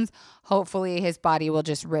symptoms, hopefully his body will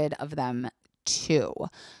just rid of them too.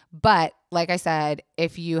 But like I said,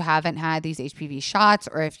 if you haven't had these HPV shots,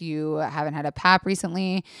 or if you haven't had a PAP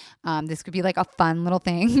recently, this could be like a fun little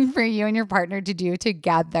thing for you and your partner to do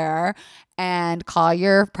together, and call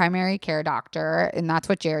your primary care doctor. And that's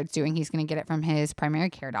what Jared's doing. He's going to get it from his primary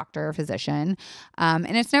care doctor or physician.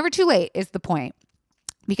 And it's never too late is the point,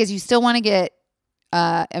 because you still want to get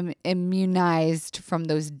immunized from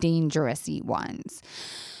those dangerous ones.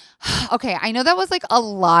 Okay, I know that was like a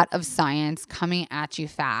lot of science coming at you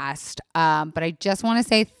fast, but I just want to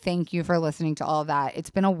say thank you for listening to all of that.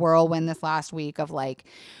 It's been a whirlwind this last week of like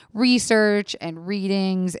research and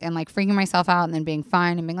readings and like freaking myself out and then being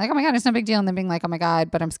fine and being like, oh my God, it's no big deal. And then being like, oh my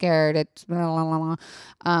God, but I'm scared. It's blah, blah, blah,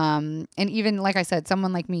 blah. And even like I said,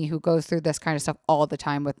 someone like me who goes through this kind of stuff all the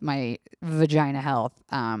time with my vagina health,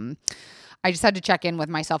 I just had to check in with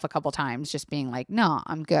myself a couple times, just being like, no,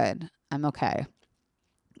 I'm good. I'm okay.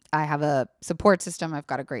 I have a support system. I've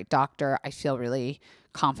got a great doctor. I feel really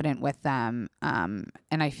confident with them, and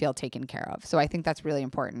I feel taken care of. So I think that's really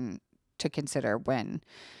important to consider when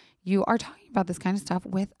you are talking about this kind of stuff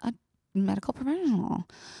with a medical professional.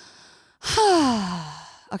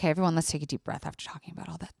 Okay, everyone, let's take a deep breath after talking about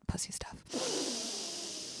all that pussy stuff.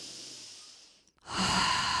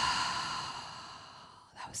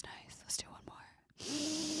 That was nice. Let's do one more.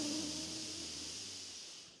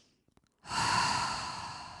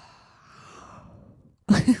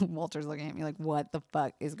 Walter's looking at me like, what the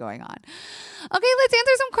fuck is going on? Okay, let's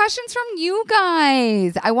answer some questions from you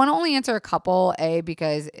guys. I want to only answer a couple, A,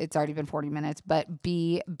 because it's already been 40 minutes, but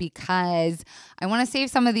B, because I want to save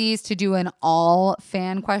some of these to do an all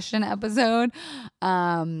fan question episode.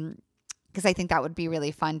 Because I think that would be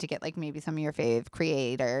really fun to get like maybe some of your fave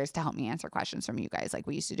creators to help me answer questions from you guys like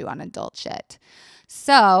we used to do on Adult Shit.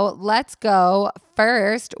 So let's go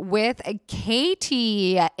first with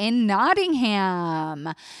Katie in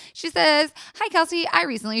Nottingham. She says, hi, Kelsey. I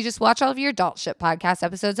recently just watched all of your Adult Shit podcast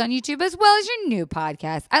episodes on YouTube as well as your new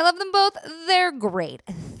podcast. I love them both. They're great.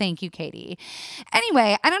 Thank you, Katie.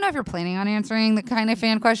 Anyway, I don't know if you're planning on answering the kind of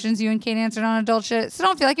fan questions you and Katie answered on Adult Shit, so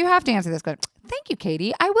don't feel like you have to answer this question. Thank you,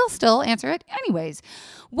 Katie. I will still answer it anyways.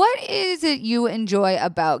 What is it you enjoy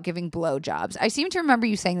about giving blowjobs? I seem to remember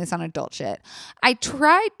you saying this on Adult Shit. I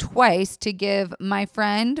tried twice to give my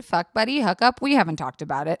friend, fuck buddy, hookup, we haven't talked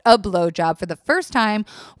about it, a blowjob for the first time,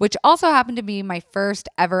 which also happened to be my first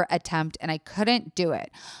ever attempt, and I couldn't do it.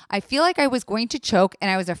 I feel like I was going to choke, and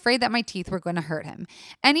I was afraid that my teeth were going to hurt him.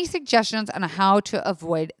 Any suggestions on how to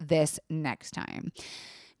avoid this next time?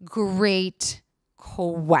 Great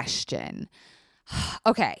question.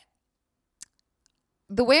 Okay.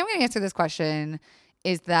 The way I'm going to answer this question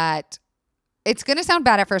is that it's going to sound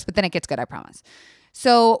bad at first, but then it gets good, I promise.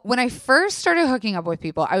 So when I first started hooking up with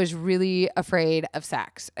people, I was really afraid of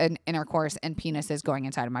sex and intercourse and penises going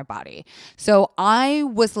inside of my body. So I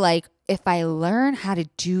was like, if I learn how to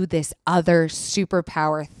do this other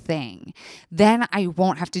superpower thing, then I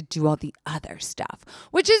won't have to do all the other stuff,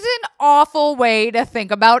 which is an awful way to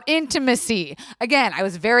think about intimacy. Again, I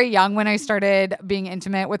was very young when I started being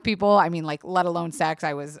intimate with people. I mean, like, let alone sex.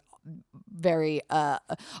 I was very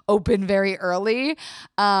open very early.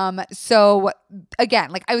 So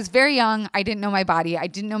again, like I was very young. I didn't know my body. I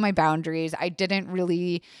didn't know my boundaries. I didn't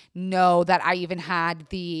really know that I even had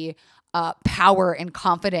the power and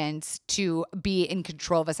confidence to be in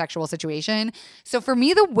control of a sexual situation. So for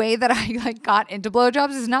me, the way that I like got into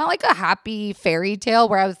blowjobs is not like a happy fairy tale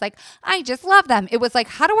where I was like, I just love them. It was like,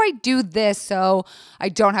 how do I do this so I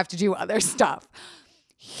don't have to do other stuff?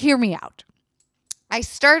 Hear me out. I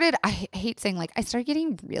hate saying like I started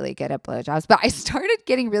getting really good at blowjobs, but I started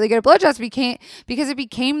getting really good at blowjobs because it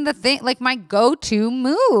became the thing, like my go-to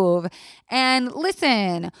move. And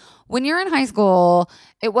listen, when you're in high school,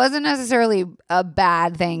 it wasn't necessarily a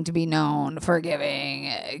bad thing to be known for giving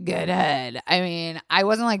good head. I mean, I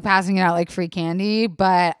wasn't like passing it out like free candy,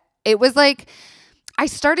 but it was like, I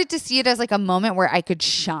started to see it as like a moment where I could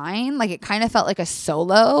shine. Like it kind of felt like a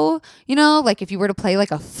solo, you know, like if you were to play like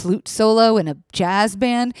a flute solo in a jazz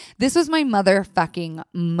band. This was my motherfucking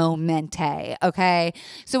momente, okay?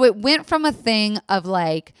 So it went from a thing of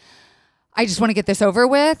like, I just want to get this over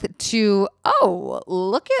with to, oh,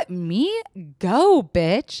 look at me go,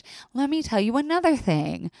 bitch. Let me tell you another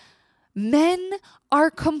thing. Men are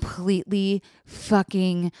completely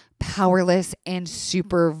fucking powerless and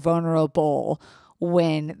super vulnerable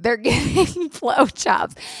when they're getting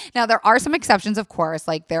blowjobs. Now, there are some exceptions, of course.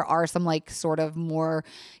 Like there are some like sort of more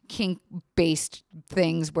kink-based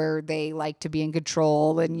things where they like to be in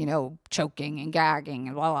control and, you know, choking and gagging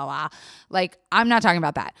and blah, blah, blah. Like I'm not talking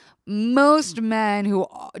about that. Most men who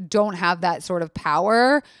don't have that sort of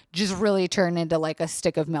power just really turn into like a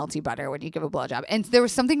stick of melty butter when you give a blowjob. And there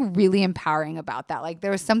was something really empowering about that. Like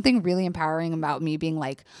there was something really empowering about me being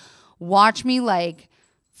like, watch me like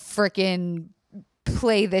freaking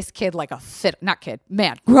play this kid like a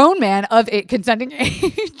grown man of a consenting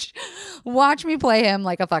age. Watch me play him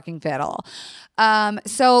like a fucking fiddle.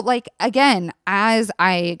 So like, again, as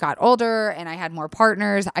I got older and I had more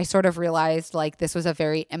partners, I sort of realized like this was a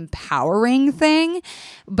very empowering thing,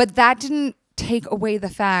 but that didn't take away the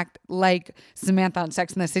fact, like Samantha on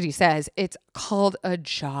Sex and the City says, it's called a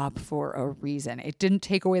job for a reason. It didn't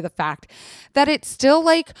take away the fact that it still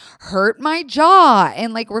like hurt my jaw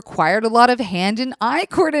and like required a lot of hand and eye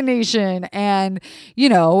coordination. And, you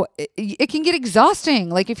know, it can get exhausting.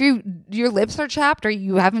 Like if your lips are chapped or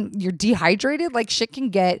you're dehydrated, like shit can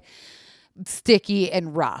get sticky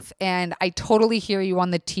and rough. And I totally hear you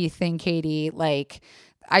on the teeth thing, Katie. Like,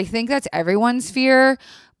 I think that's everyone's fear,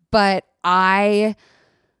 but I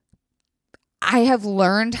have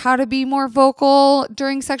learned how to be more vocal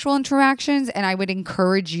during sexual interactions, and I would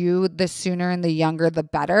encourage you, the sooner and the younger, the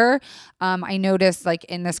better. I noticed, like,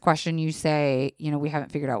 in this question, you say, you know, we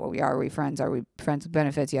haven't figured out what we are. Are we friends? Are we friends with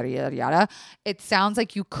benefits? Yada, yada, yada. It sounds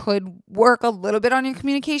like you could work a little bit on your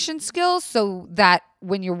communication skills so that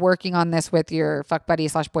when you're working on this with your fuck buddy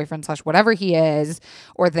 / boyfriend / whatever he is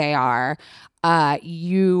or they are,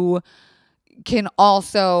 you can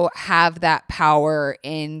also have that power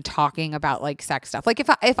in talking about like sex stuff. Like if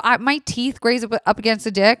my teeth graze up against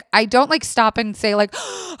a dick, I don't like stop and say like,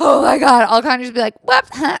 oh my God, I'll kind of just be like, whoop,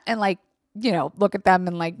 and like, you know, look at them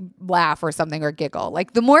and like laugh or something or giggle.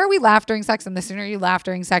 Like the more we laugh during sex and the sooner you laugh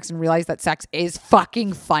during sex and realize that sex is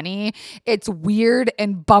fucking funny, it's weird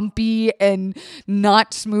and bumpy and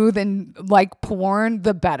not smooth and like porn,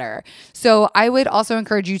 the better. So I would also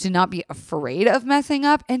encourage you to not be afraid of messing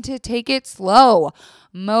up and to take it slow.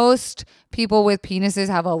 Most people with penises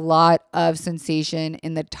have a lot of sensation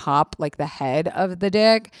in the top, like the head of the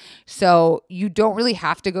dick. So you don't really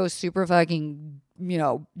have to go super fucking, you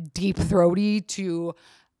know, deep throaty to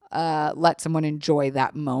let someone enjoy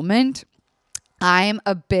that moment. I'm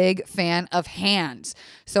a big fan of hands.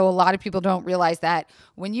 So a lot of people don't realize that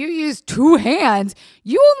when you use two hands,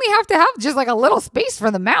 you only have to have just like a little space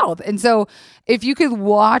for the mouth. And so if you could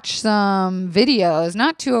watch some videos,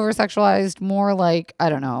 not too over-sexualized, more like, I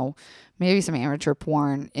don't know, maybe some amateur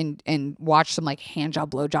porn and watch some like hand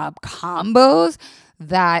job, blow job combos,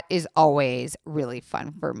 that is always really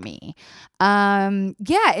fun for me.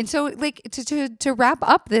 Yeah. And so like to wrap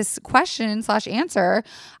up this question / answer,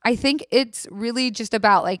 I think it's really just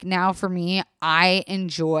about like, now for me, I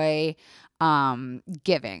enjoy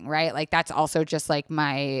giving, right? Like that's also just like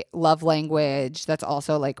my love language. That's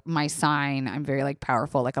also like my sign. I'm very like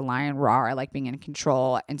powerful, like a lion, roar. I like being in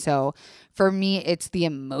control. And so for me, it's the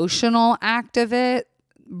emotional act of it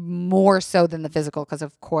more so than the physical. Cause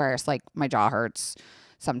of course, like my jaw hurts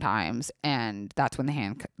sometimes and that's when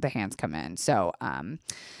the hands come in. So,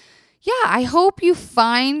 yeah, I hope you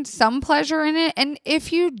find some pleasure in it. And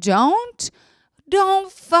if you don't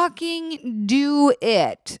fucking do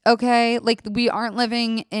it. Okay. Like we aren't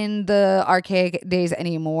living in the archaic days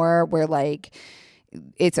anymore where like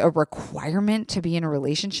it's a requirement to be in a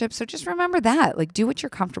relationship. So just remember that, like, do what you're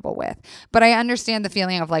comfortable with. But I understand the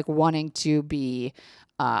feeling of like wanting to be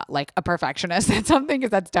like a perfectionist at something,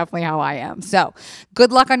 because that's definitely how I am. So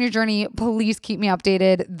good luck on your journey. Please keep me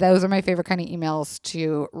updated. Those are my favorite kind of emails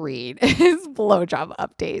to read is blowjob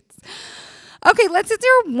updates. Okay, let's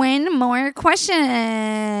answer one more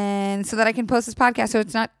question so that I can post this podcast so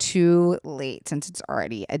it's not too late, since it's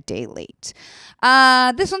already a day late.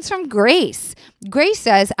 This one's from Grace. Grace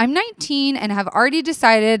says, I'm 19 and have already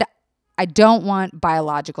decided I don't want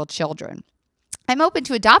biological children. I'm open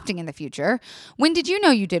to adopting in the future. When did you know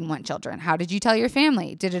you didn't want children? How did you tell your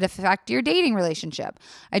family? Did it affect your dating relationship?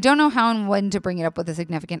 I don't know how and when to bring it up with a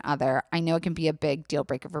significant other. I know it can be a big deal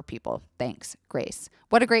breaker for people. Thanks, Grace.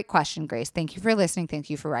 What a great question, Grace. Thank you for listening. Thank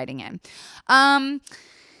you for writing in.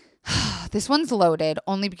 This one's loaded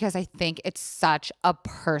only because I think it's such a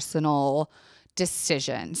personal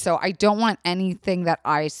decision. So I don't want anything that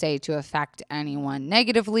I say to affect anyone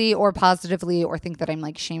negatively or positively, or think that I'm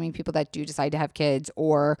like shaming people that do decide to have kids,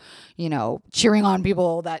 or, you know, cheering on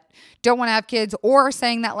people that don't want to have kids, or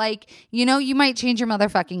saying that like, you know, you might change your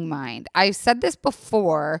motherfucking mind. I've said this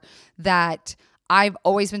before, that I've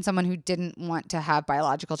always been someone who didn't want to have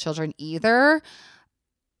biological children either.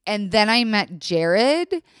 And then I met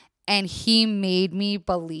Jared and he made me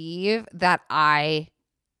believe that I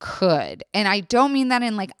could. And I don't mean that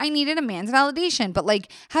in like, I needed a man's validation, but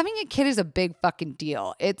like having a kid is a big fucking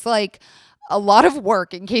deal. It's like a lot of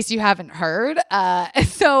work, in case you haven't heard.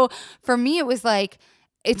 So for me, it was like,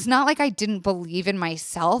 it's not like I didn't believe in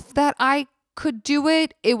myself that I could do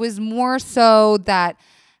it. It was more so that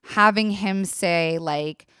having him say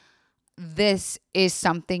like, this is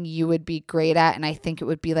something you would be great at, and I think it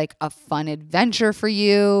would be like a fun adventure for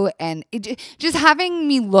you, and just having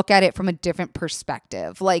me look at it from a different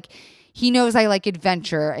perspective. Like, he knows I like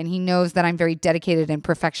adventure, and he knows that I'm very dedicated and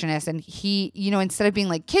perfectionist. And he, instead of being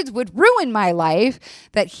like, kids would ruin my life,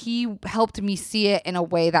 that he helped me see it in a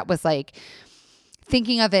way that was like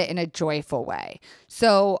thinking of it in a joyful way.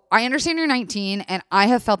 So I understand you're 19, and I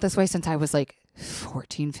have felt this way since I was like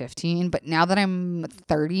 14, 15. But now that I'm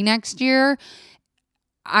 30 next year,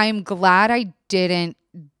 I'm glad I didn't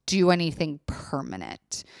do anything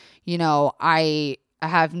permanent. I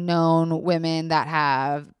have known women that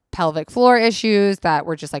have pelvic floor issues that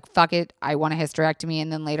were just like, fuck it, I want a hysterectomy.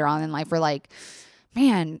 And then later on in life, we're like,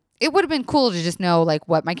 man, it would have been cool to just know like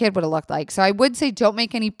what my kid would have looked like. So I would say don't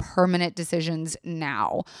make any permanent decisions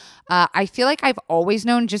now. I feel like I've always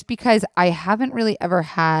known, just because I haven't really ever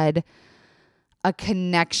had a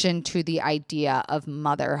connection to the idea of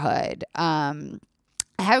motherhood. I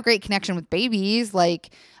have a great connection with babies.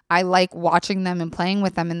 Like, I like watching them and playing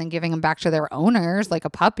with them and then giving them back to their owners like a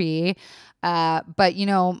puppy. But,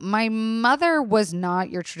 my mother was not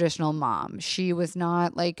your traditional mom. She was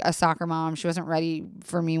not like a soccer mom. She wasn't ready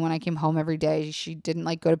for me when I came home every day. She didn't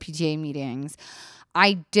like go to PTA meetings.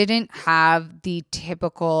 I didn't have the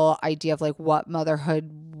typical idea of like what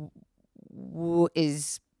motherhood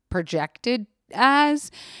is projected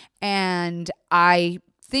as. And I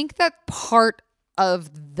think that part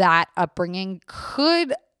of that upbringing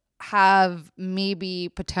could have maybe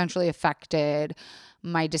potentially affected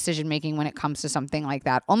my decision making when it comes to something like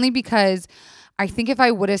that. Only because I think if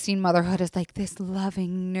I would have seen motherhood as like this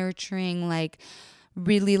loving, nurturing, like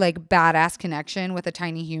really like badass connection with a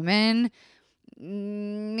tiny human,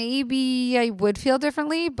 maybe I would feel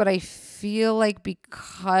differently. But I feel like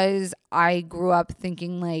because I grew up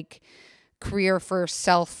thinking like career first,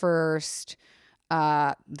 self first,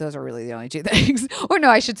 those are really the only two things. Or no,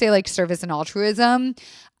 I should say like service and altruism.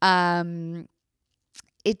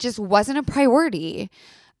 It just wasn't a priority.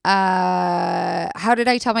 How did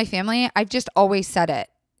I tell my family? I've just always said it.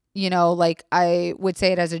 Like I would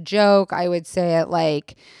say it as a joke. I would say it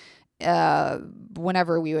like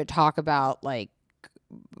whenever we would talk about like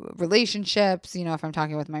relationships, if I'm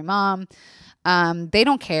talking with my mom. They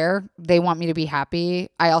don't care. They want me to be happy.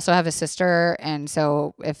 I also have a sister, and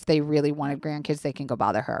so if they really wanted grandkids, they can go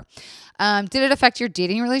bother her. Did it affect your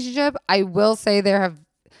dating relationship? I will say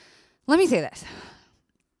let me say this.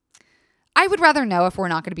 I would rather know if we're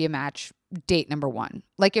not going to be a match date number one.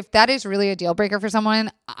 Like if that is really a deal breaker for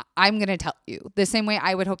someone, I'm going to tell you. The same way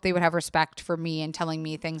I would hope they would have respect for me and telling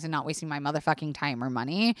me things and not wasting my motherfucking time or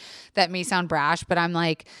money. That may sound brash, but I'm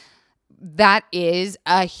like, that is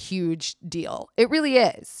a huge deal. It really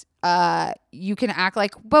is. You can act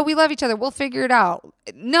like, but we love each other, we'll figure it out.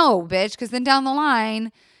 No, bitch, because then down the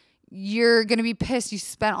line, you're going to be pissed you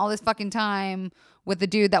spent all this fucking time with the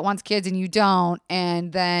dude that wants kids and you don't.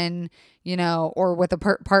 And then, or with a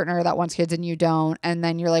partner that wants kids and you don't. And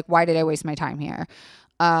then you're like, why did I waste my time here?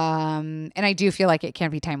 And I do feel like it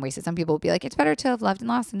can't be time wasted. Some people will be like, it's better to have loved and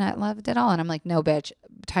lost and not loved at all. And I'm like, no, bitch,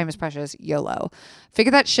 time is precious. YOLO.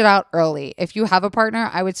 Figure that shit out early. If you have a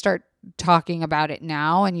partner, I would start talking about it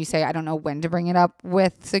now. And you say, I don't know when to bring it up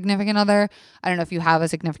with significant other. I don't know if you have a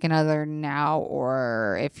significant other now,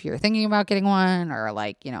 or if you're thinking about getting one, or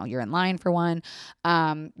like, you're in line for one.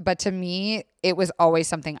 But to me, it was always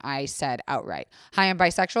something I said outright. Hi, I'm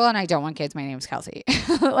bisexual and I don't want kids. My name's Kelsey.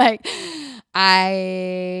 Like,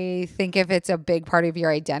 I think if it's a big part of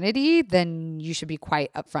your identity, then you should be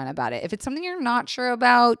quite upfront about it. If it's something you're not sure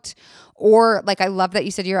about, or like, I love that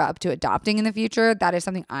you said you're up to adopting in the future. That is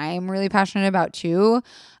something I'm really passionate about too.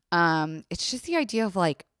 It's just the idea of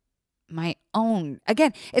like my own,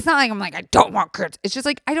 again, it's not like I'm like, I don't want kids. It's just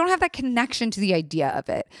like, I don't have that connection to the idea of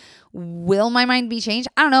it. Will my mind be changed?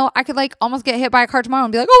 I don't know. I could like almost get hit by a car tomorrow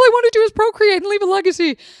and be like, all I want to do is procreate and leave a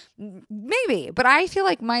legacy. Maybe, but I feel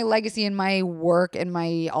like my legacy and my work and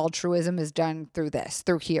my altruism is done through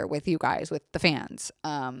here with you guys, with the fans.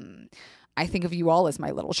 I think of you all as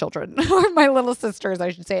my little children, or my little sisters,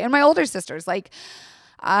 I should say, and my older sisters. Like,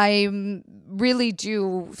 I really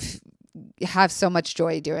do have so much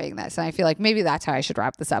joy doing this. And I feel like maybe that's how I should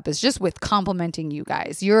wrap this up, is just with complimenting you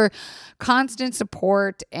guys. Your constant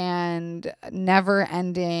support and never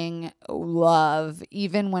ending love,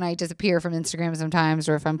 even when I disappear from Instagram sometimes,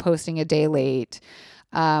 or if I'm posting a day late.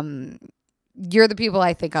 You're the people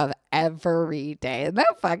I think of every day. Isn't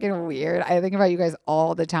that fucking weird? I think about you guys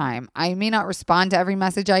all the time. I may not respond to every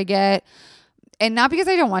message I get, and not because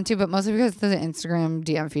I don't want to, but mostly because the Instagram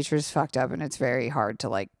DM feature is fucked up and it's very hard to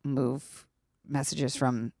like move messages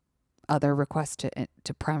from other requests to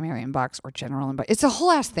primary inbox or general inbox. It's a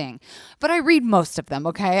whole ass thing, but I read most of them.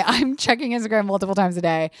 Okay. I'm checking Instagram multiple times a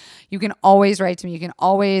day. You can always write to me. You can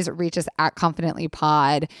always reach us at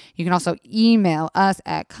ConfidentlyPod. You can also email us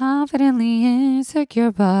at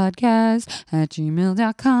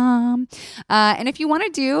ConfidentlyInsecurepodcast@gmail.com. And if you want to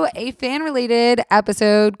do a fan related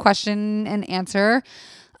episode question and answer,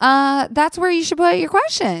 that's where you should put your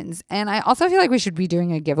questions. And I also feel like we should be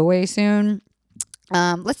doing a giveaway soon.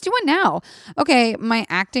 Let's do one now. Okay. My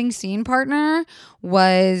acting scene partner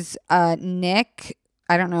was, Nick.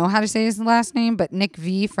 I don't know how to say his last name, but Nick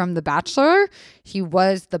V from The Bachelor. He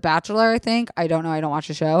was The Bachelor, I think. I don't know. I don't watch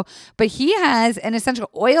the show, but he has an essential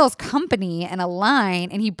oils company and a line,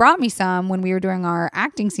 and he brought me some when we were doing our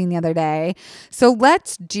acting scene the other day. So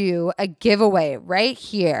let's do a giveaway right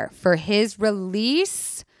here for his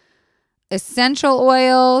release. Essential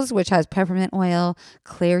oils, which has peppermint oil,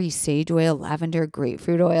 clary sage oil, lavender,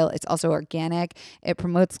 grapefruit oil. It's also organic. It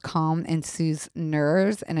promotes calm and soothes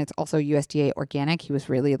nerves, and it's also USDA organic. He was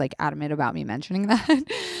really adamant about me mentioning that.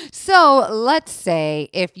 So let's say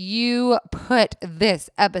if you put this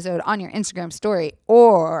episode on your Instagram story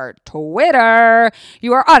or Twitter,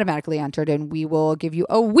 you are automatically entered, and we will give you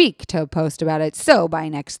a week to post about it. So by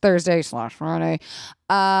next Thursday/Friday,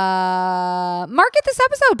 market this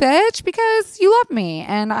episode, bitch, because you love me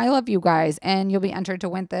and I love you guys, and you'll be entered to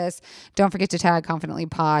win this. Don't forget to tag Confidently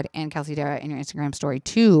Pod and Kelsey Darragh in your Instagram story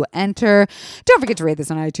to enter. Don't forget to rate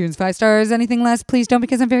this on iTunes 5 stars. Anything less, please don't,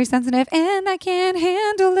 because I'm very sensitive and I can't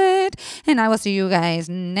handle it. And I will see you guys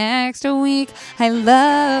next week. I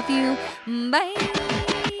love you. Bye.